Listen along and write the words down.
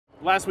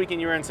last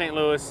weekend you were in St.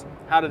 Louis.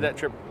 How did that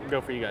trip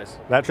go for you guys?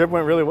 That trip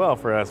went really well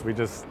for us.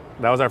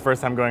 That was our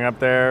first time going up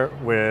there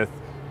with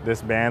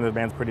this band. The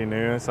band's pretty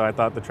new, so I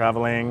thought the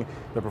traveling,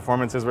 the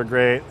performances were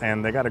great,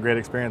 and they got a great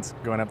experience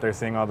going up there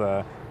seeing all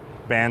the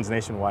bands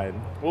nationwide.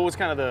 What was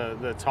kind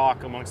of the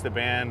talk amongst the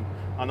band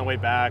on the way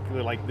back,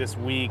 like this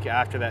week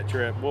after that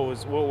trip?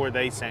 What were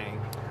they saying?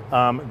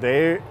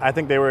 I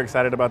think they were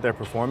excited about their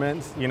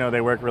performance. You know,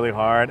 they worked really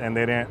hard and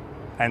they didn't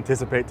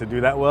anticipate to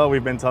do that well.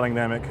 We've been telling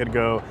them it could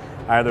go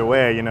either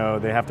way. You know,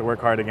 they have to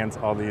work hard against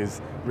all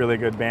these really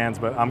good bands,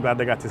 but I'm glad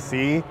they got to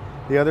see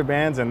the other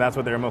bands, and that's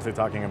what they were mostly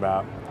talking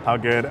about, how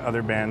good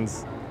other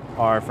bands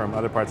are from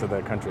other parts of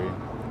the country.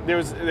 There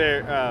was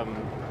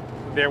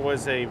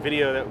a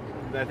video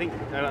that I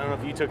don't know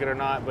if you took it or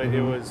not, but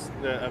it was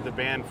of the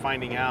band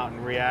finding out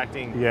and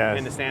reacting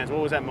in the stands.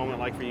 What was that moment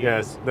like for you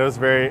guys? Yes,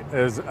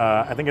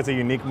 I think it's a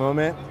unique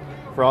moment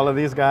for all of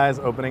these guys,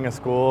 opening a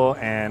school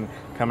and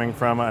coming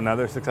from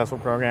another successful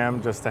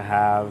program, just to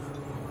have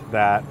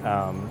that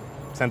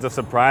sense of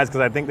surprise,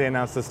 because I think they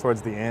announced this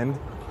towards the end.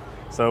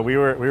 So we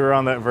were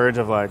on that verge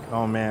of like,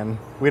 oh man,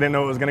 we didn't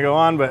know what was gonna go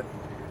on, but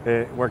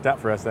it worked out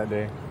for us that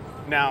day.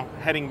 Now,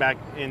 heading back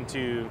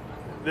into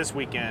this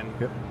weekend,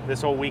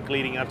 this whole week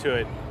leading up to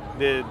it,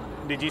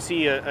 did you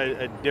see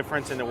a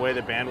difference in the way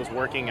the band was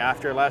working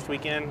after last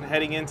weekend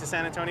heading into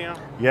San Antonio?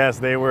 Yes,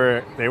 they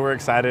were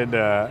excited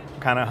to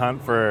kind of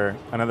hunt for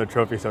another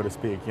trophy, so to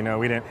speak. You know,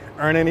 we didn't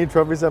earn any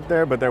trophies up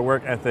there, but their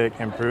work ethic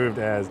improved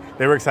as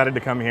they were excited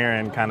to come here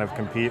and kind of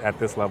compete at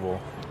this level.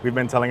 We've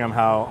been telling them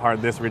how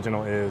hard this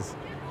regional is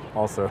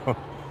also.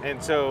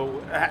 And so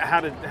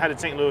how did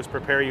St. Louis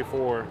prepare you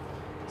for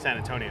San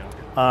Antonio?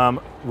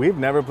 We've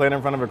never played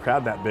in front of a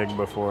crowd that big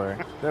before.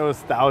 There was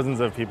thousands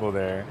of people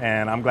there,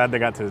 and I'm glad they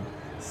got to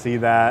see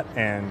that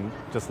and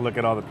just look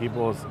at all the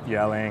people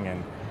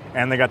yelling,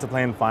 and they got to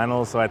play in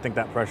finals, so I think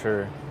that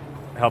pressure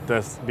helped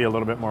us be a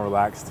little bit more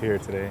relaxed here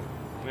today.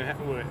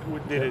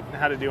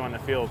 How did it do on the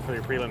field for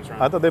your prelims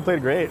run? I thought they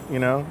played great, you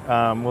know.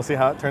 We'll see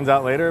how it turns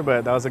out later,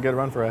 but that was a good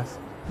run for us.